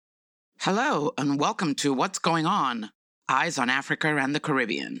Hello, and welcome to What's Going On? Eyes on Africa and the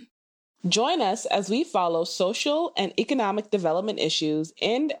Caribbean. Join us as we follow social and economic development issues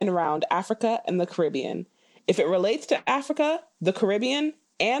in and around Africa and the Caribbean. If it relates to Africa, the Caribbean,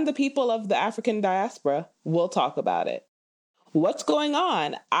 and the people of the African diaspora, we'll talk about it. What's Going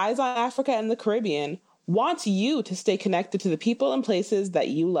On? Eyes on Africa and the Caribbean wants you to stay connected to the people and places that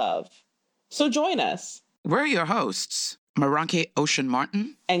you love. So join us. We're your hosts, Maranke Ocean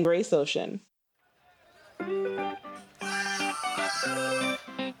Martin and Grace Ocean.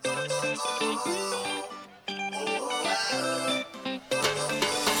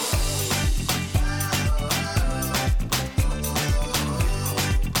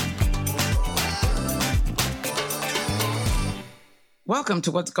 Welcome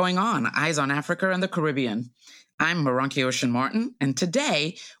to What's Going On? Eyes on Africa and the Caribbean. I'm Maranke Ocean Martin, and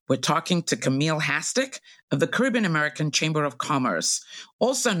today we're talking to Camille Hastick of the Caribbean American Chamber of Commerce,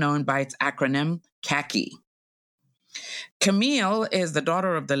 also known by its acronym CACI. Camille is the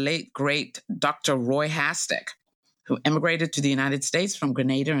daughter of the late, great Dr. Roy Hastick, who immigrated to the United States from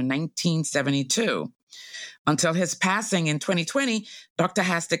Grenada in 1972. Until his passing in 2020, Dr.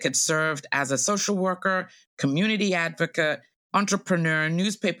 Hastick had served as a social worker, community advocate, entrepreneur,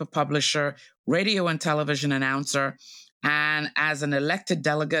 newspaper publisher, radio and television announcer, and as an elected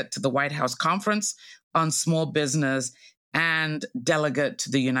delegate to the White House Conference on Small Business and delegate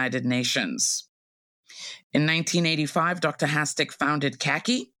to the United Nations. In 1985, Dr. Hastick founded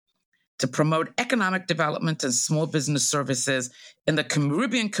CACI to promote economic development and small business services in the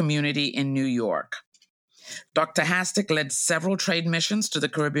Caribbean community in New York. Dr. Hastick led several trade missions to the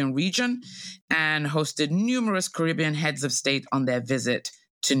Caribbean region and hosted numerous Caribbean heads of state on their visit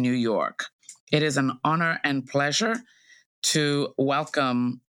to New York. It is an honor and pleasure to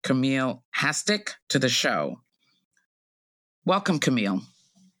welcome Camille Hastick to the show. Welcome, Camille.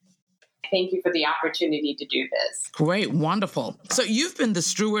 Thank you for the opportunity to do this. Great, wonderful. So you've been the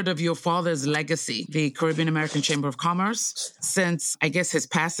steward of your father's legacy, the Caribbean American Chamber of Commerce, since, I guess, his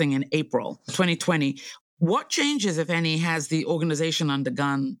passing in April 2020. What changes, if any, has the organization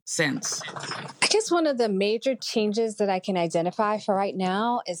undergone since? I guess one of the major changes that I can identify for right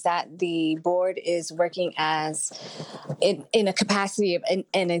now is that the board is working as in a capacity of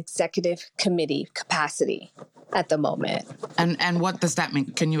an executive committee capacity at the moment. And what does that mean?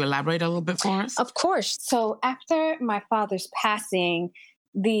 Can you elaborate a little bit for us? Of course. So after my father's passing,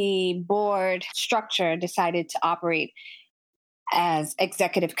 the board structure decided to operate as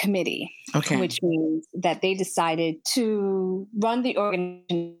executive committee, which means that they decided to run the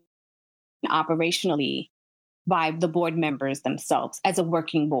organization operationally by the board members themselves as a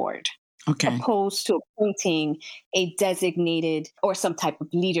working board, opposed to appointing a designated or some type of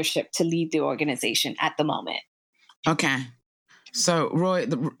leadership to lead the organization at the moment. Okay. So Roy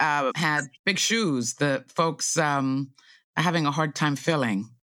had big shoes that folks are having a hard time filling.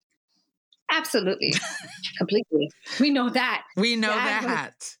 Absolutely. Completely. We know that. We know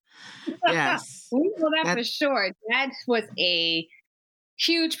that. Yes. We know that for sure. Dad was a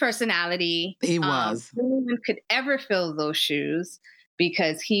huge personality. He was. No one could ever fill those shoes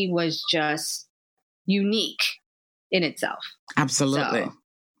because he was just unique in itself. Absolutely. So,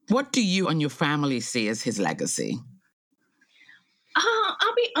 what do you and your family see as his legacy?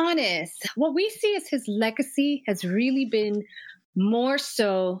 I'll be honest. What we see as his legacy has really been more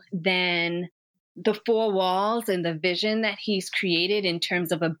so than the four walls and the vision that he's created in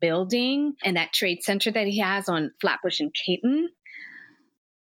terms of a building and that trade center that he has on Flatbush and Caton.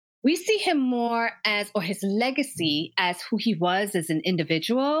 We see him more as, or his legacy as who he was as an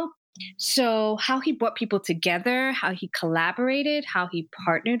individual. So how he brought people together, how he collaborated, how he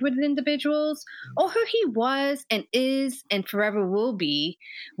partnered with individuals, or who he was and is and forever will be,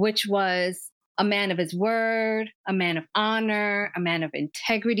 which was a man of his word, a man of honor, a man of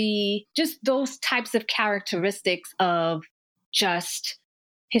integrity, just those types of characteristics of just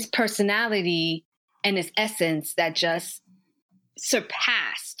his personality and his essence that just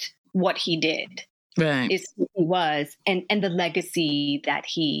surpassed what he did. Right. Is who he was and the legacy that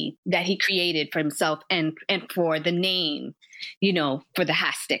he created for himself and for the name, for the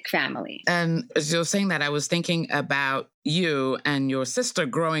Hastick family. And as you're saying that, I was thinking about you and your sister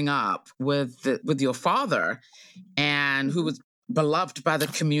growing up with your father, and who was beloved by the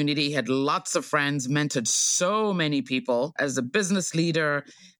community, had lots of friends, mentored so many people as a business leader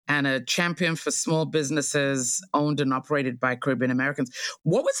and a champion for small businesses owned and operated by Caribbean Americans.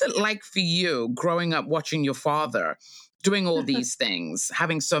 What was it like for you growing up watching your father doing all these things,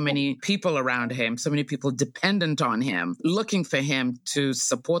 having so many people around him, so many people dependent on him, looking for him to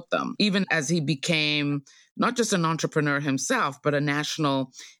support them, even as he became not just an entrepreneur himself, but a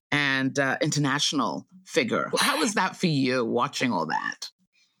national and international figure. How was that for you, watching all that?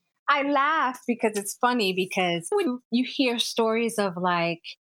 I laugh because it's funny, because when you hear stories of like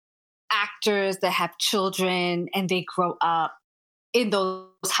actors that have children and they grow up in those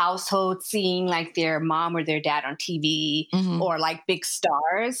households seeing like their mom or their dad on TV or like big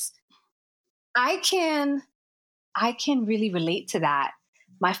stars, I can really relate to that.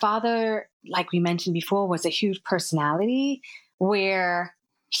 My father, like we mentioned before, was a huge personality where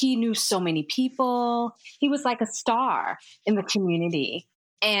he knew so many people. He was like a star in the community.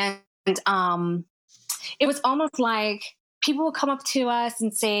 And it was almost like people would come up to us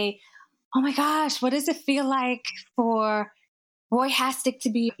and say, "Oh my gosh, what does it feel like for Roy Hastick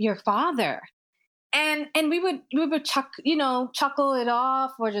to be your father?" And we would chuckle it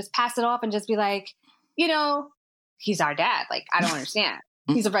off or just pass it off and just be like, he's our dad. Like, I don't understand.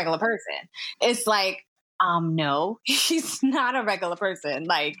 He's a regular person. It's like, no, he's not a regular person.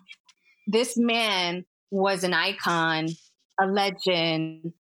 Like, this man was an icon, a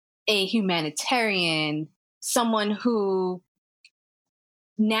legend, a humanitarian, someone who,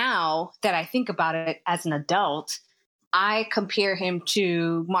 now that I think about it as an adult, I compare him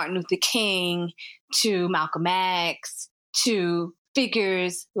to Martin Luther King, to Malcolm X, to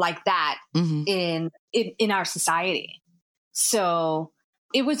figures like that in our society. So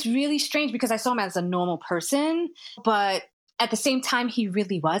it was really strange because I saw him as a normal person, but at the same time, he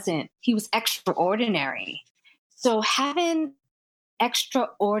really wasn't. He was extraordinary. So having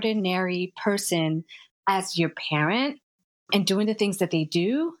extraordinary person as your parent and doing the things that they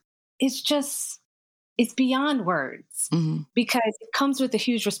do is just, it's beyond words, because it comes with a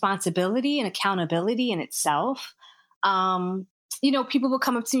huge responsibility and accountability in itself. People will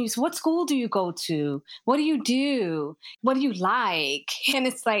come up to me and say, "What school do you go to? What do you do? What do you like?" And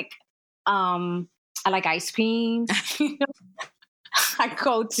it's like, I like ice cream. I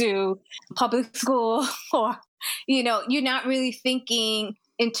go to public school, or, you're not really thinking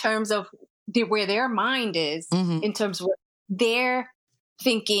in terms of where their mind is, in terms of what they're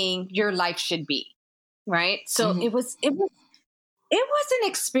thinking your life should be. Right. So it was an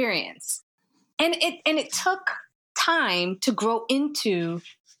experience, and it took time to grow into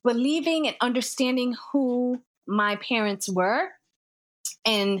believing and understanding who my parents were,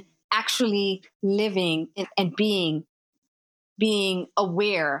 and actually living and being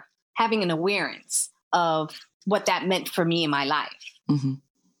aware, having an awareness of what that meant for me in my life.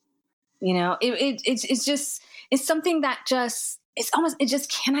 It's something that it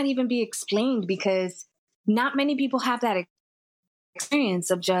just cannot even be explained, because not many people have that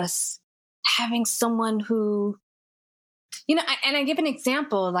experience of just having someone who, and I give an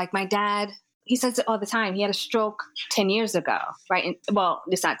example, like my dad, he says it all the time. He had a stroke 10 years ago, right? Well,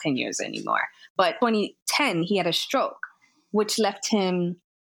 it's not 10 years anymore, but 2010, he had a stroke, which left him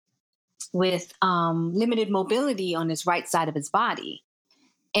with limited mobility on his right side of his body.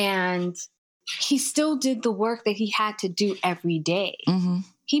 And he still did the work that he had to do every day.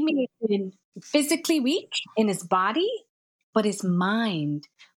 He may have been physically weak in his body, but his mind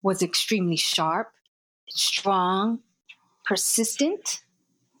was extremely sharp, strong, persistent.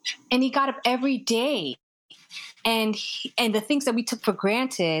 And he got up every day. And the things that we took for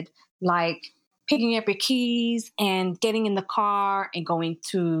granted, like picking up your keys and getting in the car and going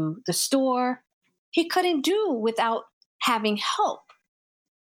to the store, he couldn't do without having help.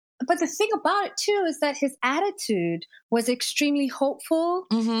 But the thing about it, too, is that his attitude was extremely hopeful.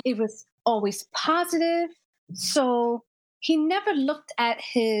 It was always positive. So he never looked at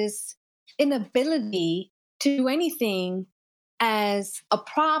his inability to do anything as a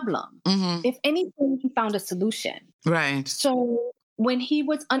problem. If anything, he found a solution. Right. So when he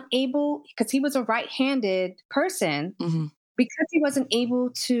was unable, because he was a right-handed person, because he wasn't able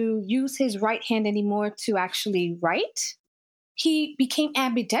to use his right hand anymore to actually write, he became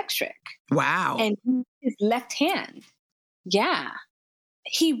ambidextric. Wow. And his left hand. Yeah.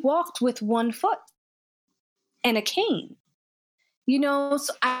 He walked with one foot and a cane.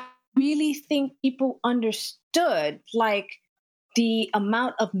 So I really think people understood, like, the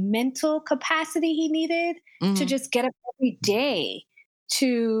amount of mental capacity he needed to just get up every day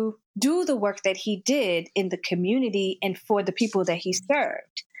to do the work that he did in the community and for the people that he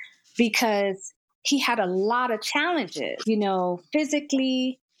served. Because he had a lot of challenges,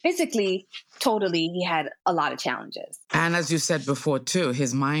 physically, totally, he had a lot of challenges. And as you said before, too,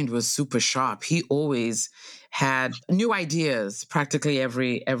 his mind was super sharp. He always had new ideas practically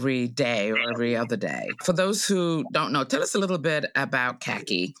every day or every other day. For those who don't know, tell us a little bit about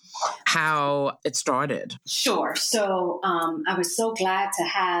CACI, how it started. Sure. So I was so glad to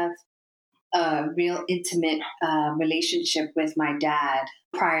have a real intimate relationship with my dad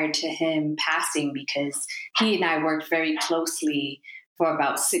prior to him passing, because he and I worked very closely for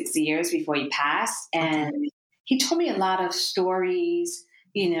about 6 years before he passed. And he told me a lot of stories,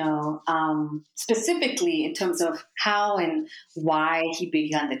 specifically in terms of how and why he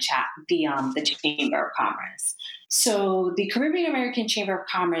began the Chamber of Commerce. So the Caribbean American Chamber of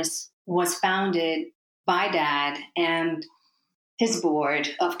Commerce was founded by Dad and his board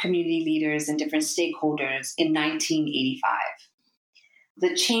of community leaders and different stakeholders in 1985.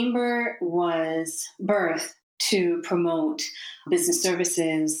 The chamber was birthed to promote business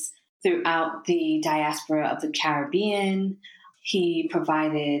services throughout the diaspora of the Caribbean. He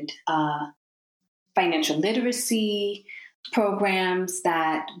provided financial literacy programs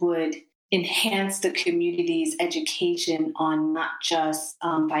that would enhance the community's education on not just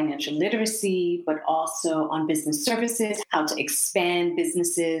financial literacy, but also on business services, how to expand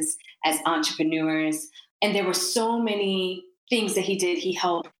businesses as entrepreneurs. And there were so many things that he did. He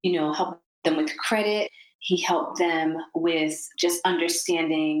helped them with credit. He helped them with just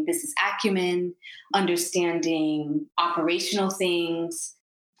understanding business acumen, understanding operational things,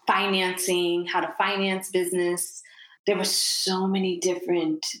 financing, how to finance business. There were so many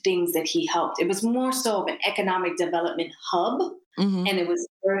different things that he helped. It was more so of an economic development hub. And it was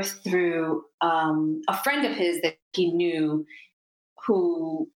birthed through a friend of his that he knew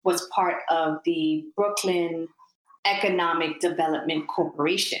who was part of the Brooklyn Economic Development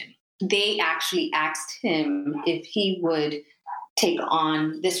Corporation. They actually asked him if he would take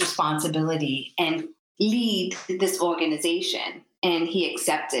on this responsibility and lead this organization, and he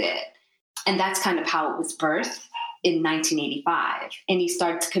accepted it. And that's kind of how it was birthed in 1985. And he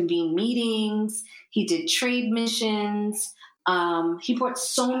started to convene meetings. He did trade missions. He brought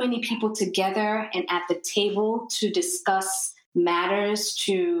so many people together and at the table to discuss matters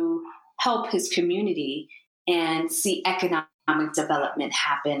to help his community and see economic development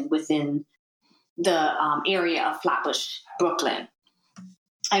happen within the area of Flatbush, Brooklyn.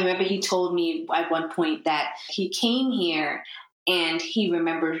 I remember he told me at one point that he came here and he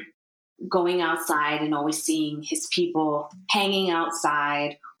remembered going outside and always seeing his people hanging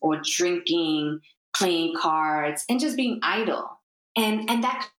outside or drinking, playing cards, and just being idle. And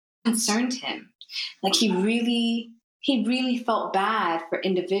that concerned him. Like he really felt bad for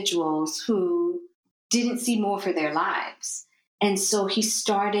individuals who didn't see more for their lives. And so he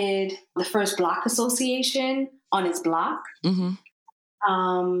started the first block association on his block.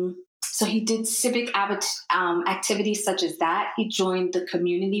 So he did civic activities such as that. He joined the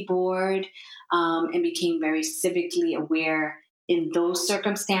community board and became very civically aware in those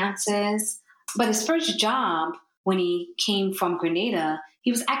circumstances. But his first job when he came from Grenada,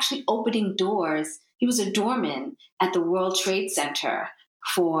 he was actually opening doors. He was a doorman at the World Trade Center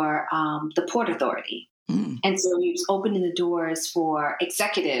for the Port Authority. And so he was opening the doors for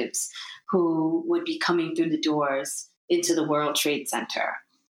executives who would be coming through the doors into the World Trade Center.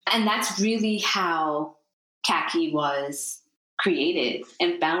 And that's really how CACI was created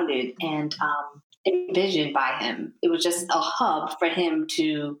and founded and envisioned by him. It was just a hub for him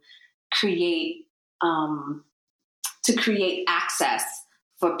to create access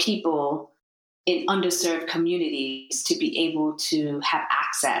for people in underserved communities to be able to have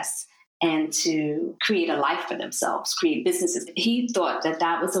access and to create a life for themselves, create businesses. He thought that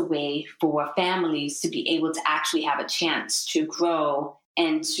that was a way for families to be able to actually have a chance to grow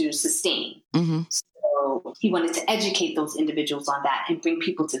and to sustain. So he wanted to educate those individuals on that and bring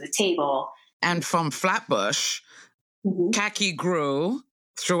people to the table. And from Flatbush, CACI grew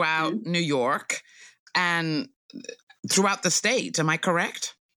throughout New York and throughout the state. Am I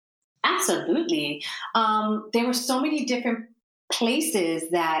correct? Absolutely. There were so many different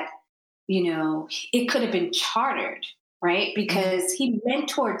places that, it could have been chartered, right? Because he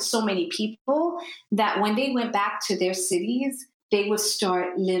mentored so many people that when they went back to their cities, they would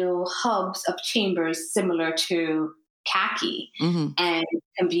start little hubs of chambers similar to CACI and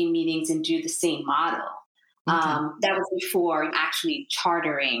convene meetings and do the same model. That was before actually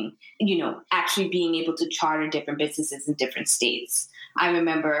chartering, actually being able to charter different businesses in different states. I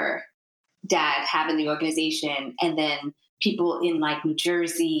remember Dad having the organization, and then people in like New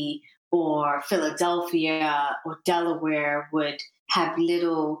Jersey or Philadelphia or Delaware would have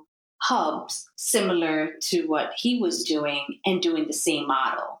little hubs similar to what he was doing and doing the same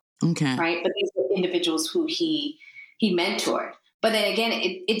model. Right? But these were individuals who he mentored. But then again,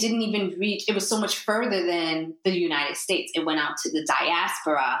 it didn't even reach, it was so much further than the United States. It went out to the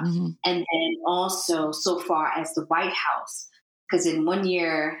diaspora and then also so far as the White House. because in one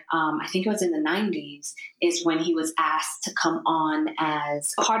year, I think it was in the 90s, is when he was asked to come on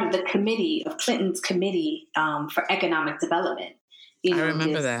as part of the committee of Clinton's committee for economic development. I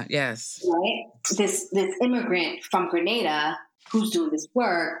remember that, yes. Right? This immigrant from Grenada who's doing this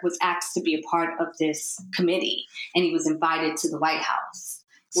work was asked to be a part of this committee, and he was invited to the White House.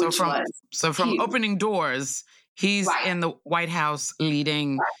 So from opening doors, he's in the White House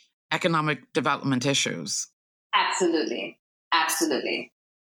leading economic development issues. Absolutely.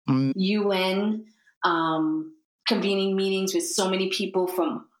 UN convening meetings with so many people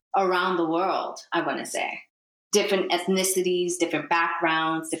from around the world, I want to say. Different ethnicities, different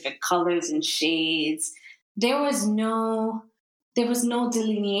backgrounds, different colors and shades. There was no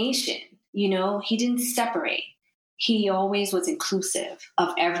delineation, he didn't separate. He always was inclusive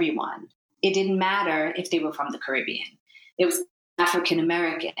of everyone. It didn't matter if they were from the Caribbean. It was African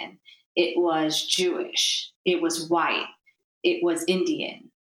American. It was Jewish. It was white. It was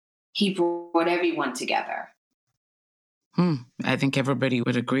Indian. He brought everyone together. I think everybody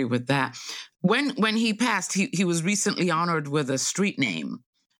would agree with that. When he passed, he was recently honored with a street name.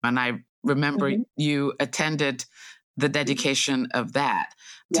 And I remember you attended the dedication of that.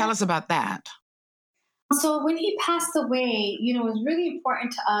 Tell us about that. So when he passed away, it was really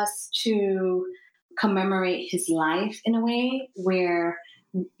important to us to commemorate his life in a way where,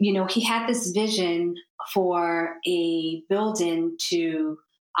 he had this vision for a building to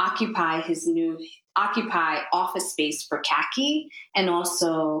occupy office space for Caton and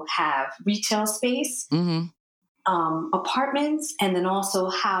also have retail space, apartments, and then also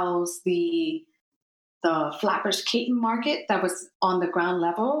house the Flatbush Caton market that was on the ground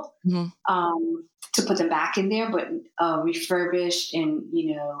level, to put them back in there, but refurbished in,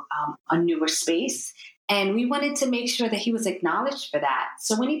 a newer space. And we wanted to make sure that he was acknowledged for that.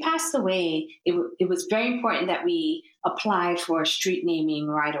 So when he passed away, it was very important that we applied for street naming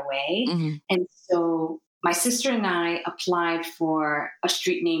right away. And so my sister and I applied for a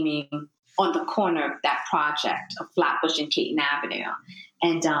street naming on the corner of that project of Flatbush and Caton Avenue.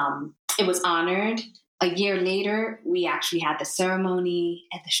 And it was honored. A year later, we actually had the ceremony,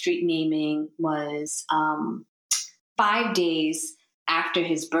 and the street naming was 5 days after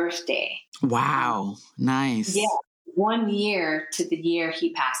his birthday. Wow. Nice. Yeah. 1 year to the year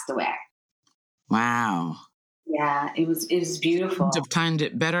he passed away. Wow. Yeah, it was beautiful. He'd have timed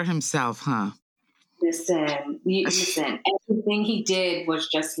it better himself, huh? Listen, everything he did was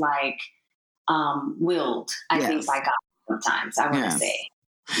just like willed, I think, by God sometimes, I want to say.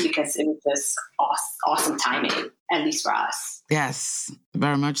 Because it was just awesome timing, at least for us. Yes,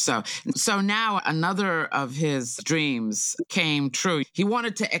 very much so. So now another of his dreams came true. He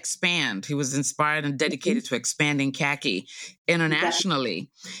wanted to expand. He was inspired and dedicated to expanding khaki internationally,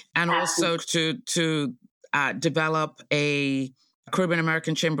 and also to develop a Caribbean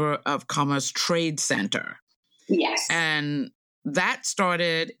American Chamber of Commerce Trade Center. Yes. And that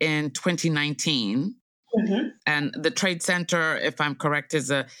started in 2019. And the Trade Center, if I'm correct,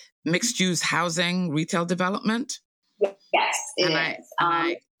 is a mixed-use housing retail development. Yes, it is.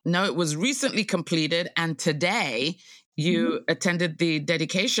 I know it was recently completed, and today you attended the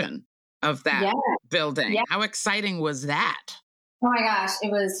dedication of that building. Yeah. How exciting was that? Oh my gosh, it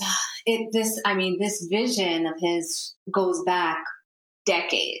was. This vision of his goes back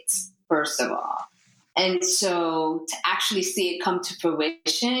decades, first of all, and so to actually see it come to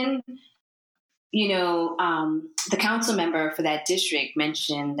fruition. The council member for that district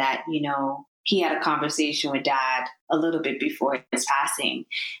mentioned that, he had a conversation with Dad a little bit before his passing.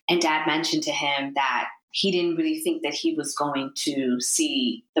 And Dad mentioned to him that he didn't really think that he was going to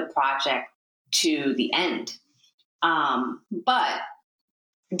see the project to the end. But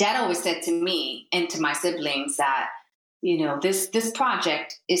Dad always said to me and to my siblings that, this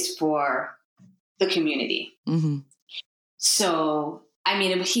project is for the community. So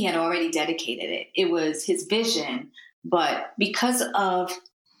he had already dedicated it. It was his vision, but because of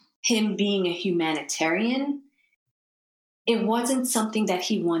him being a humanitarian, it wasn't something that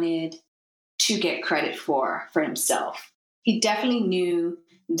he wanted to get credit for himself. He definitely knew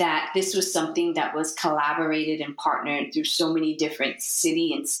that this was something that was collaborated and partnered through so many different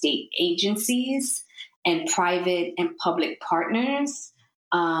city and state agencies and private and public partners,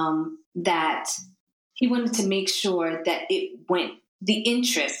 that he wanted to make sure that the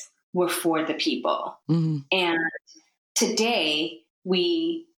interests were for the people. And today,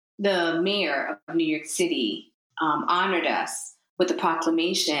 the mayor of New York City, honored us with a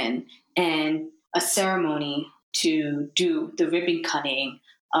proclamation and a ceremony to do the ribbon cutting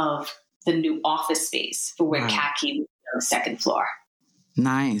of the new office space for where khaki was on the second floor.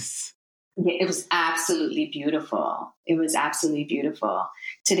 Nice. Yeah, it was absolutely beautiful. It was absolutely beautiful.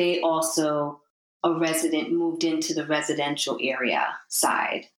 Today, also, a resident moved into the residential area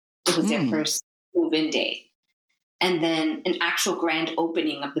side. It was their first move-in day. And then an actual grand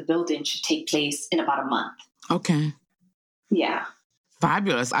opening of the building should take place in about a month. Okay. Yeah.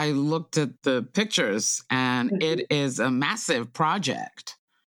 Fabulous. I looked at the pictures and it is a massive project.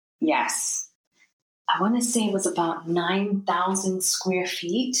 Yes. I want to say it was about 9,000 square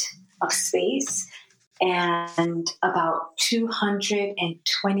feet of space and about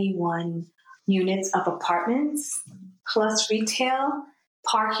 221 units of apartments, plus retail,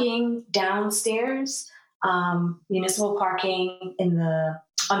 parking downstairs, municipal parking in the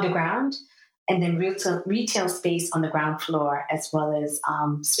underground, and then retail space on the ground floor, as well as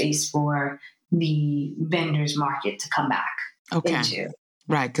space for the vendors market to come back into.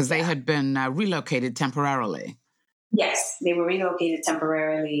 Right, because they had been relocated temporarily. Yes, they were relocated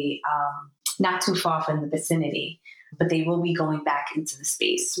temporarily, not too far from the vicinity, but they will be going back into the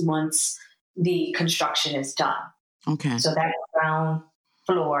space once the construction is done. Okay. So that ground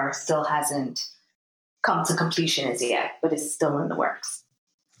floor still hasn't come to completion as yet, but it's still in the works.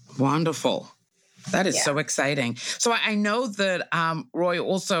 Wonderful. That is so exciting. So I know that Roy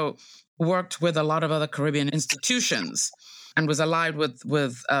also worked with a lot of other Caribbean institutions and was allied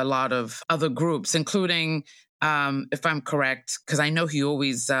with a lot of other groups, including, if I'm correct, because I know he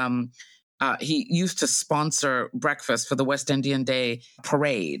always, he used to sponsor breakfast for the West Indian Day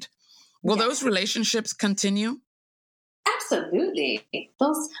Parade. Will those relationships continue? Absolutely.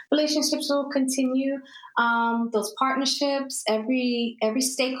 Those relationships will continue. Those partnerships, every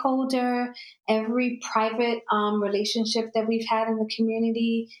stakeholder, every private relationship that we've had in the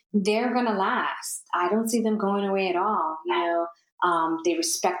community, they're going to last. I don't see them going away at all. You know, they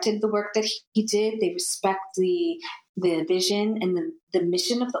respected the work that he did. They respect the vision and the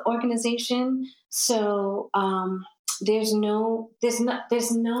mission of the organization. So there's no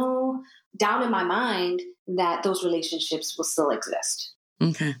doubt in my mind that those relationships will still exist.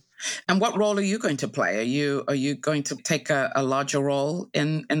 Okay. And what role are you going to play? Are you going to take a larger role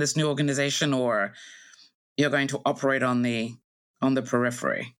in this new organization, or you're going to operate on the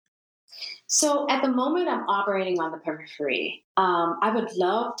periphery? So at the moment, I'm operating on the periphery. I would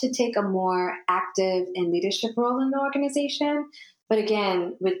love to take a more active and leadership role in the organization. But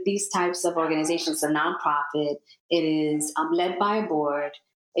again, with these types of organizations, a nonprofit, it is led by a board.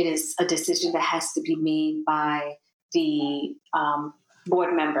 It is a decision that has to be made by the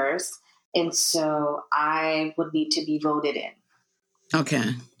board members. And so I would need to be voted in.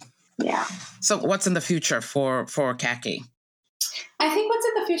 Okay. Yeah. So what's in the future for CACI? I think what's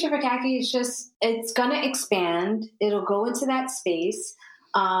in the future for CACI is just, it's going to expand. It'll go into that space.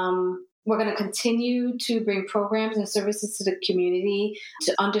 We're going to continue to bring programs and services to the community,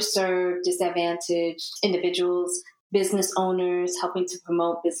 to underserved, disadvantaged individuals, business owners, helping to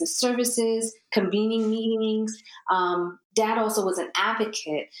promote business services, convening meetings. Dad also was an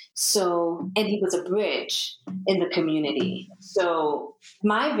advocate, and he was a bridge in the community. So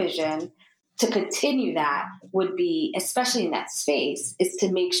my vision to continue that would be, especially in that space, is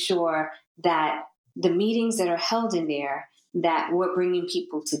to make sure that the meetings that are held in there, that we're bringing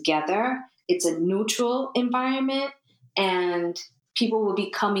people together. It's a neutral environment, and people will be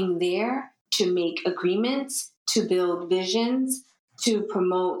coming there to make agreements, to build visions, to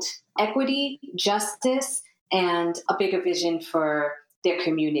promote equity, justice, and a bigger vision for their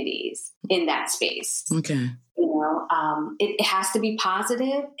communities in that space. Okay. You know, it has to be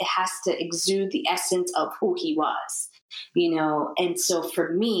positive. It has to exude the essence of who he was, you know. And so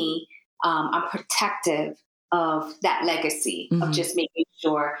for me, I'm protective of that legacy of just making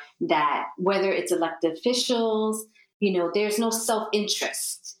sure that whether it's elected officials, you know, there's no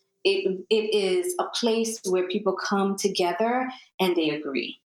self-interest. It is a place where people come together and they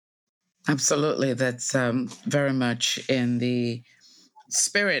agree. Absolutely. That's very much in the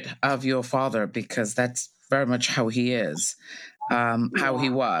spirit of your father, because that's very much how he is, how he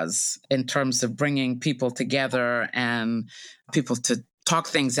was, in terms of bringing people together and people to talk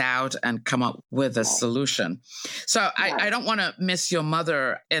things out and come up with a solution. So I don't want to miss your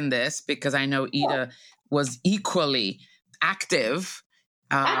mother in this, because I know Ida was equally active.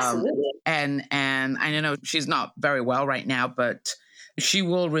 Absolutely. And I know she's not very well right now, but she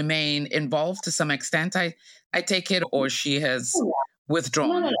will remain involved to some extent, I take it, or she has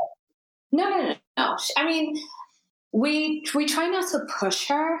withdrawn. No. I mean, we try not to push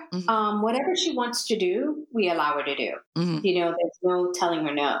her. Whatever she wants to do, we allow her to do. You know, there's no telling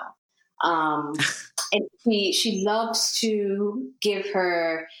her no. And she loves to give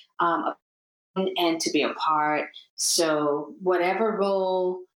her and to be a part. So whatever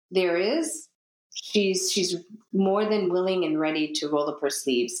role there is, she's more than willing and ready to roll up her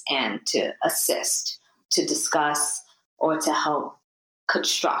sleeves and to assist, to discuss, or to help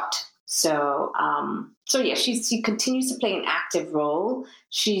construct. So yeah, she continues to play an active role.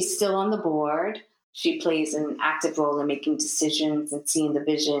 She's still on the board. She plays an active role in making decisions and seeing the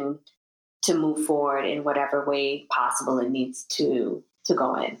vision to move forward in whatever way possible it needs to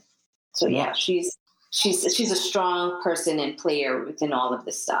go in. So yeah, she's a strong person and player within all of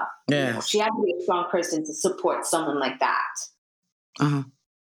this stuff. Yes. You know, she has to be a strong person to support someone like that. Uh-huh.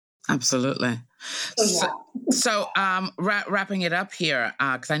 Absolutely. So, wrapping it up here,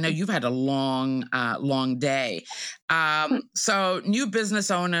 because I know you've had a long day. So new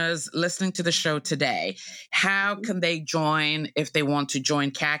business owners listening to the show today, how can they join if they want to join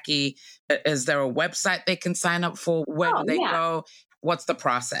CACI? Is there a website they can sign up for? Where do they go? What's the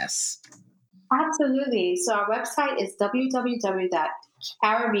process? Absolutely. So our website is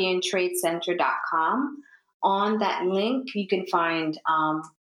www.caribbeantradecenter.com. On that link, you can find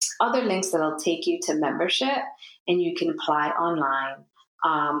other links that'll take you to membership, and you can apply online.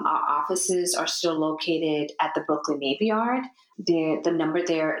 Our offices are still located at the Brooklyn Navy Yard. The number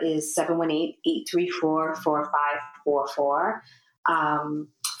there is 718-834-4544.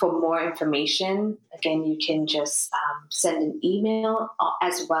 For more information, again, you can just send an email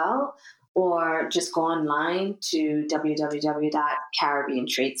as well, or just go online to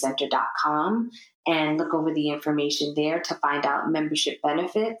www.caribbeantradecenter.com and look over the information there to find out membership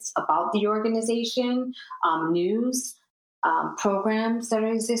benefits about the organization, news, programs that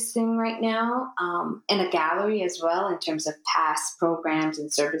are existing right now, and a gallery as well in terms of past programs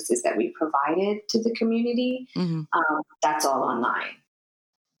and services that we provided to the community. Mm-hmm. That's all online.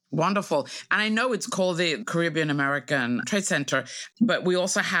 Wonderful. And I know it's called the Caribbean American Trade Center, but we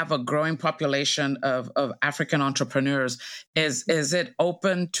also have a growing population of African entrepreneurs. Is it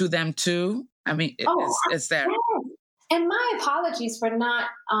open to them too? I mean, is there? Yes. And my apologies for not,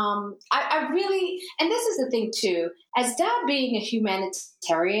 I really, and this is the thing too, as Dad being a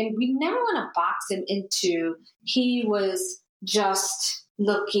humanitarian, we never want to box him into he was just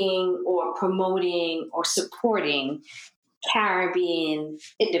looking or promoting or supporting Caribbean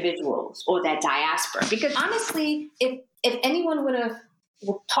individuals or that diaspora. Because honestly, if anyone would have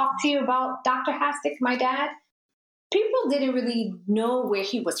talked to you about Dr. Hastick, my dad, people didn't really know where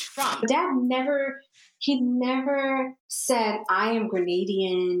he was from. Dad never said, I am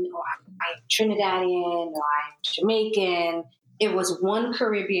Grenadian or I'm Trinidadian or I'm Jamaican. It was one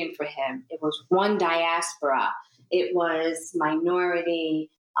Caribbean for him. It was one diaspora. It was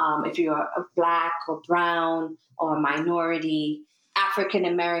minority. If you're a Black or brown or minority, African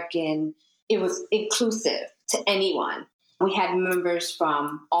American, it was inclusive to anyone. We had members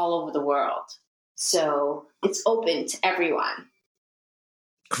from all over the world. So it's open to everyone.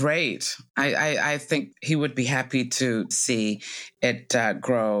 Great. I think he would be happy to see it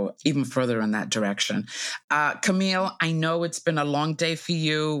grow even further in that direction. Camille, I know it's been a long day for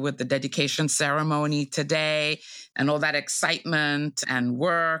you with the dedication ceremony today and all that excitement and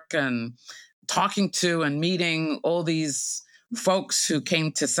work and talking to and meeting all these folks who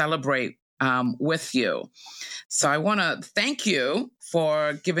came to celebrate with you. So I want to thank you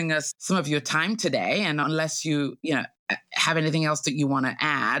for giving us some of your time today. And unless you have anything else that you want to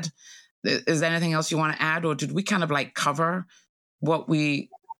add, is there anything else you want to add, or did we kind of like cover what we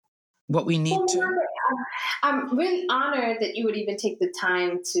need to? I'm really honored that you would even take the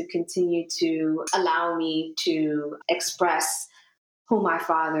time to continue to allow me to express who my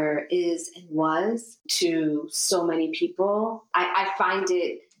father is and was to so many people. I find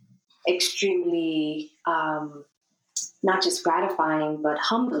it extremely not just gratifying, but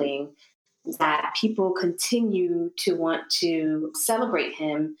humbling that people continue to want to celebrate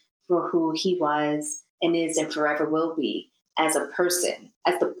him for who he was and is and forever will be as a person,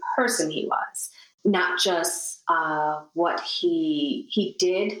 as the person he was, not just what he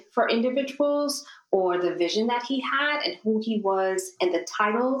did for individuals or the vision that he had and who he was and the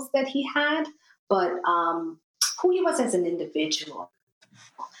titles that he had, but who he was as an individual.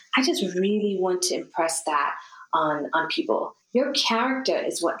 I just really want to impress that on people. Your character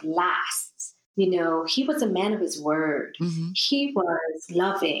is what lasts. He was a man of his word. Mm-hmm. He was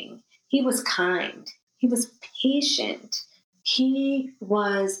loving. He was kind. He was patient. He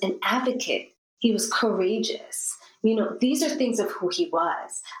was an advocate. He was courageous. These are things of who he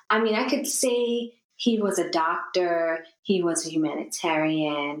was. I mean, I could say he was a doctor. He was a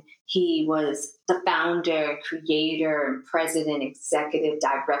humanitarian. He was the founder, creator, and president, executive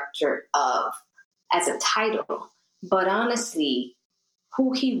director of, as a title. But honestly,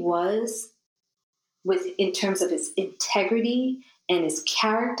 who he was in terms of his integrity and his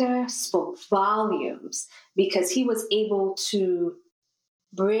character spoke volumes because he was able to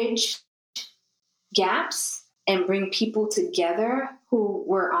bridge gaps and bring people together who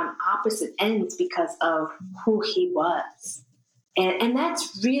were on opposite ends because of who he was. And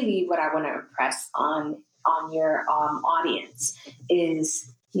that's really what I want to impress on your audience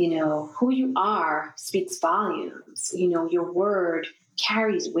is, who you are speaks volumes. Your word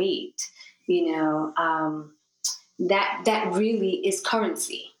carries weight. That really is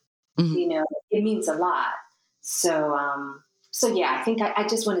currency. Mm-hmm. It means a lot. So yeah, I think I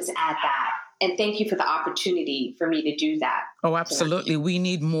just wanted to add that. And thank you for the opportunity for me to do that. Oh, absolutely. We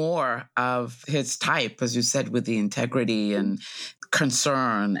need more of his type, as you said, with the integrity and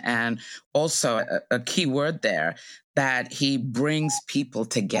concern. And also a key word there, that he brings people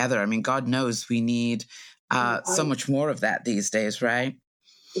together. I mean, God knows we need so much more of that these days, right?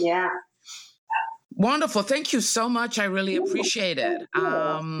 Yeah. Wonderful. Thank you so much. I really appreciate it.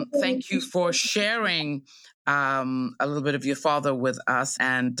 Thank you for sharing a little bit of your father with us.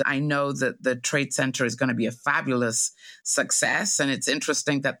 And I know that the Trade Center is going to be a fabulous success. And it's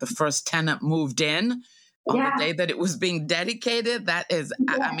interesting that the first tenant moved in on the day that it was being dedicated. That is,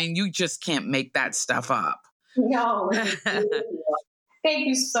 I mean, you just can't make that stuff up. No. Thank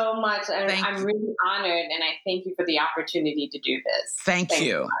you so much. I'm really honored, and I thank you for the opportunity to do this. Thank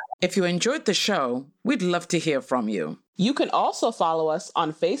you. If you enjoyed the show, we'd love to hear from you. You can also follow us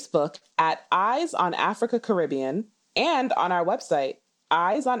on Facebook at Eyes on Africa Caribbean and on our website,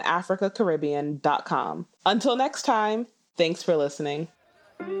 eyesonafricacaribbean.com. Until next time, thanks for listening.